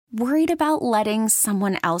Worried about letting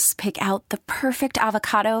someone else pick out the perfect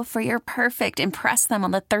avocado for your perfect impress them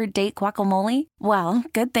on the third date guacamole? Well,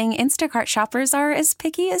 good thing Instacart shoppers are as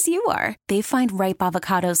picky as you are. They find ripe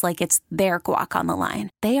avocados like it's their guac on the line.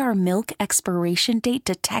 They are milk expiration date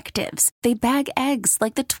detectives. They bag eggs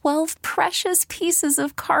like the 12 precious pieces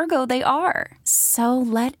of cargo they are. So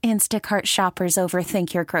let Instacart shoppers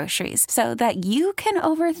overthink your groceries so that you can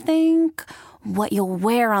overthink what you'll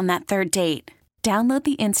wear on that third date. Download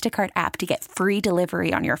the Instacart app to get free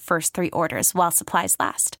delivery on your first 3 orders while supplies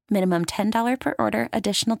last. Minimum $10 per order.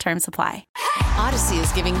 Additional terms apply. Odyssey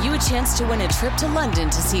is giving you a chance to win a trip to London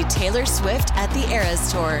to see Taylor Swift at the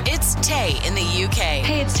Eras Tour. It's Tay in the UK.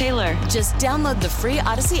 Hey, it's Taylor. Just download the free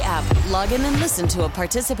Odyssey app, log in and listen to a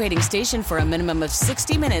participating station for a minimum of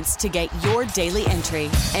 60 minutes to get your daily entry.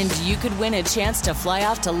 And you could win a chance to fly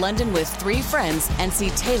off to London with 3 friends and see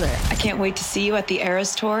Taylor. I can't wait to see you at the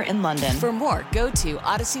Eras Tour in London. For more, go to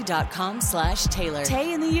odyssey.com/Taylor.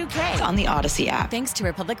 Tay in the UK. It's on the Odyssey app. Thanks to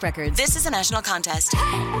Republic Records. This is a national contest.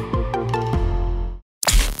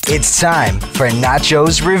 It's time for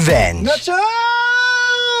Nacho's Revenge. Nacho!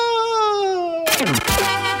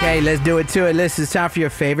 Okay, let's do it to it. Listen, it's time for your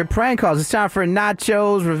favorite prank calls. It's time for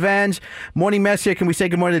Nacho's Revenge. Morning mess here. Can we say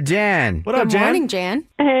good morning to Jan? What up, Jan? Good morning, Jan.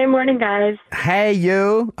 Hey, morning, guys. Hey,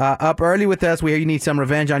 you. Up early with us. We hear you need some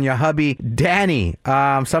revenge on your hubby, Danny.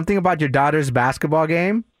 Something about your daughter's basketball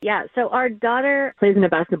game? Yeah, so our daughter plays in a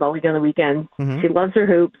basketball league on the weekends. She loves her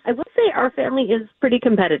hoops. I will say our family is pretty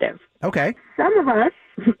competitive. Okay. Some of us,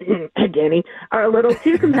 Danny, are a little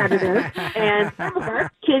too competitive, and some of us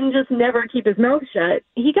can just never keep his mouth shut.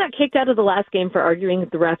 He got kicked out of the last game for arguing with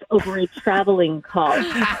the ref over a traveling call.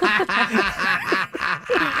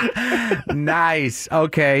 Nice.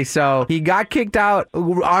 Okay, so he got kicked out.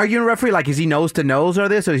 Arguing referee, like, is he nose to nose or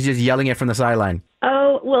this, or is he just yelling it from the sideline?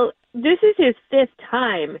 Oh, well, this is his 5th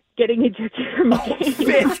time getting ejected from a game.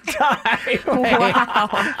 5th time.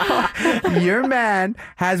 Wow. Your man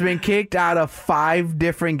has been kicked out of 5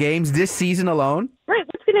 different games this season alone? Right.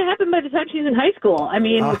 What's going to happen by the time she's in high school? I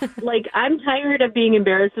mean, I'm tired of being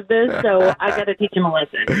embarrassed of this, so I got to teach him a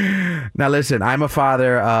lesson. Now, listen, I'm a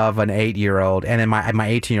father of an 8-year-old, and in my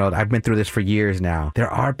 18-year-old, I've been through this for years now. There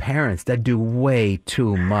are parents that do way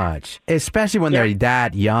too much, especially when they're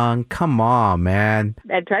that young. Come on, man.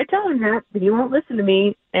 I tried telling him that, but he won't listen to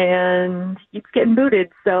me, and keeps getting booted,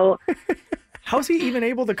 so... How's he even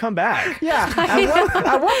able to come back? Yeah.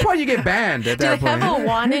 At one point, you get banned at that point. Do they have a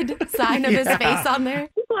wanted sign of his face on there?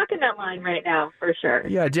 He's walking that line right now, for sure.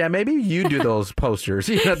 Yeah, Jen, maybe you do those posters.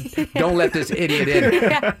 You know, don't let this idiot in.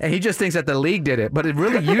 Yeah. And he just thinks that the league did it, but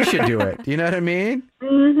really you should do it. You know what I mean?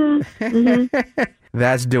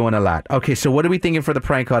 That's doing a lot. Okay, so what are we thinking for the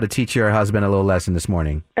prank call to teach your husband a little lesson this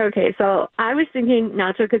morning? Okay, so I was thinking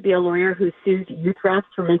Nacho could be a lawyer who sues youth refs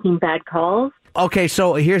for making bad calls. Okay,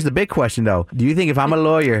 so here's the big question, though. Do you think if I'm a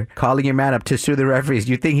lawyer calling your man up to sue the referees,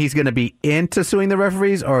 do you think he's going to be into suing the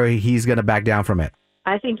referees or he's going to back down from it?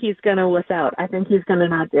 I think he's going to wuss out. I think he's going to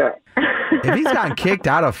not do it. If he's gotten kicked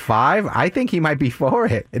out of 5, I think he might be for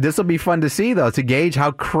it. This will be fun to see, though, to gauge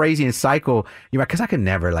how crazy and psycho you are. Because I could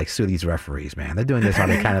never, sue these referees, man. They're doing this on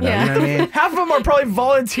the kind of, you know what I mean? Half of them are probably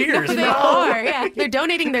volunteers. They are, yeah. They're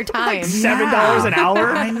donating their time. $7 an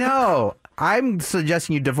hour? I know. I'm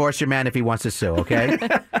suggesting you divorce your man if he wants to sue, okay?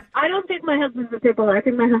 I don't think my husband's a pit bull. I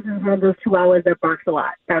think my husband's one of those chihuahuas that barks a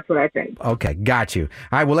lot. That's what I think. Okay, got you.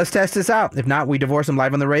 All right, well, let's test this out. If not, we divorce him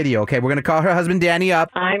live on the radio, okay? We're going to call her husband, Danny, up.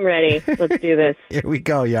 I'm ready. Let's do this. Here we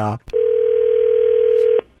go, y'all.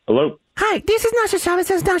 Hello? Hi, this is Nasha Chavez.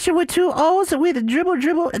 This is Nasha with 2 O's with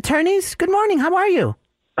Dribble Attorneys. Good morning. How are you?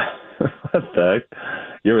 What the heck?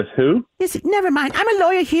 You're with who? Yes, never mind. I'm a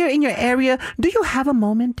lawyer here in your area. Do you have a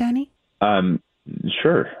moment, Danny?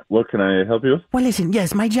 Sure. What can I help you with? Well, listen,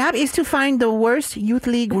 yes, my job is to find the worst youth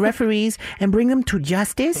league referees and bring them to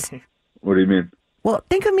justice. What do you mean? Well,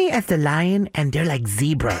 think of me as the lion and they're like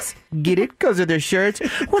zebras. Get it? Because of their shirts?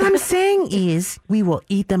 What I'm saying is we will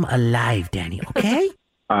eat them alive, Danny, okay?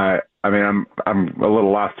 I'm a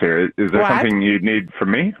little lost here. Is there something you need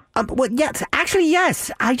from me? Well, yes. Actually,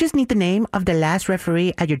 yes. I just need the name of the last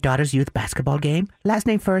referee at your daughter's youth basketball game. Last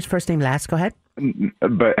name first, first name last. Go ahead.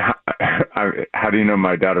 But how do you know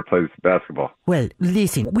my daughter plays basketball? Well,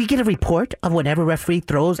 listen, we get a report of whenever referee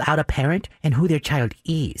throws out a parent and who their child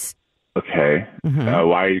is. Okay.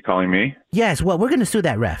 Why are you calling me? Yes, well, we're going to sue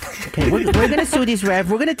that ref. Okay, we're going to sue this ref.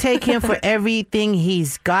 We're going to take him for everything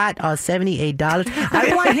he's got, $78. I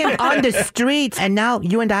don't want him on the streets. And now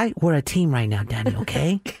you and I, we're a team right now, Danny,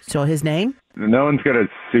 okay? So his name? No one's going to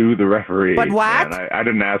sue the referee. But what? Man. I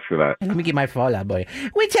didn't ask for that. Let me get my phone out, boy.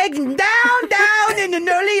 We take down in an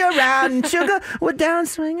earlier round. Sugar, we're down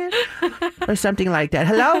swinging. Or something like that.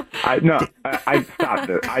 Hello? I stopped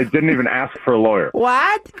it. I didn't even ask for a lawyer.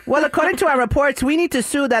 What? Well, according to our reports, we need to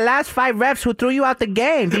sue the last 5 refs who threw you out the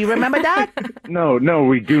game. Do you remember that? No,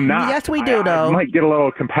 we do not. Yes, we do, though. I might get a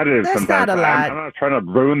little competitive That's sometimes. not a lot. I'm not trying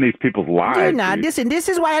to ruin these people's lives. You're not. Dude. Listen, this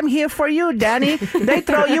is why I'm here for you, Danny. They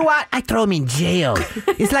throw you out. I throw them in jail.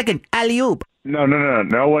 It's like an alley-oop. No.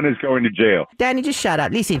 No one is going to jail. Danny, just shut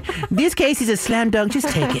up. Listen, this case is a slam dunk. Just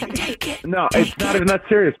take it. Take it. No, it's not even that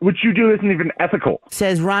serious. What you do isn't even ethical.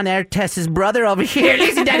 Says Ron Artest's brother over here.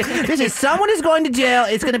 Listen, Danny. Listen, someone is going to jail.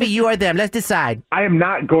 It's going to be you or them. Let's decide. I am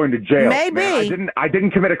not going to jail. Maybe. Man, I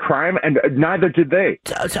didn't commit a crime, and neither did they.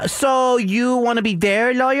 So you want to be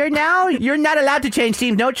their lawyer now? You're not allowed to change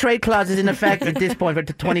teams. No trade clauses in effect at this point for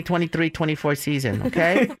the 2023-24 season,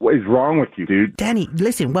 okay? What is wrong with you, dude? Danny,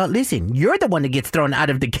 listen. You're the one that gets thrown out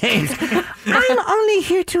of the games. I'm only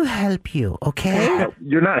here to help you, okay?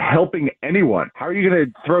 You're not helping anyone. How are you going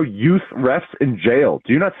to throw youth refs in jail?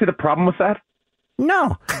 Do you not see the problem with that?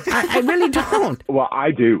 No, I really don't. Well,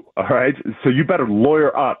 I do, all right? So you better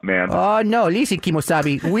lawyer up, man. Oh, no, listen,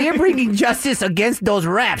 Kimosabi. We're bringing justice against those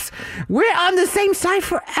refs. We're on the same side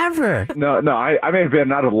forever. No, I may have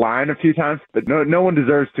been out of line a few times, but no one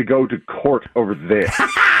deserves to go to court over this.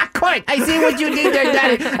 Court! I see what you did there,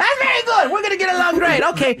 Daddy. That's very good. We're going to get along great.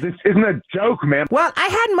 Okay. This isn't a joke, man. Well, I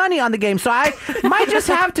had money on the game, so I might just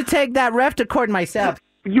have to take that ref to court myself.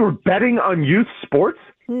 You were betting on youth sports?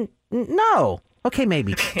 No. Okay,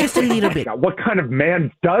 maybe. Just a little bit. What kind of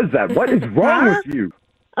man does that? What is wrong with you?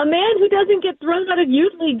 A man who doesn't get thrown out of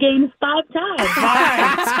youth league games 5 times.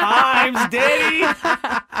 5 times, Danny.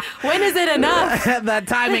 When is it enough? The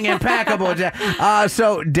timing impeccable.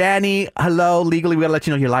 So, Danny, hello. Legally, we got to let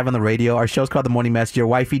you know you're live on the radio. Our show's called The Morning Mess. Your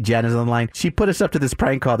wifey, Jen, is on the line. She put us up to this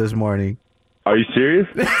prank call this morning. Are you serious?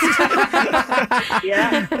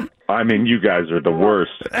 Yeah. I mean, you guys are the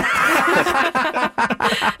worst.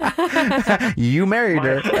 You married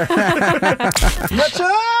her.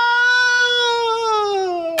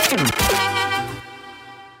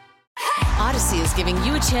 Odyssey is giving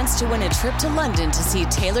you a chance to win a trip to London to see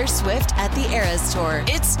Taylor Swift at the Eras Tour.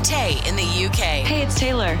 It's Tay in the UK. Hey, it's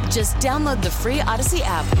Taylor. Just download the free Odyssey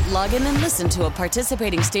app, log in and listen to a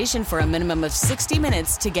participating station for a minimum of 60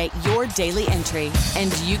 minutes to get your daily entry.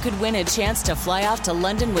 And you could win a chance to fly off to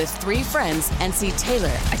London with 3 friends and see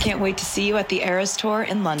Taylor. I can't wait to see you at the Eras Tour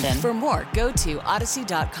in London. For more, go to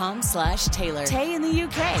odyssey.com/Taylor. Tay in the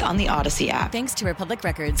UK. On the Odyssey app. Thanks to Republic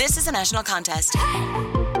Records. This is a national contest.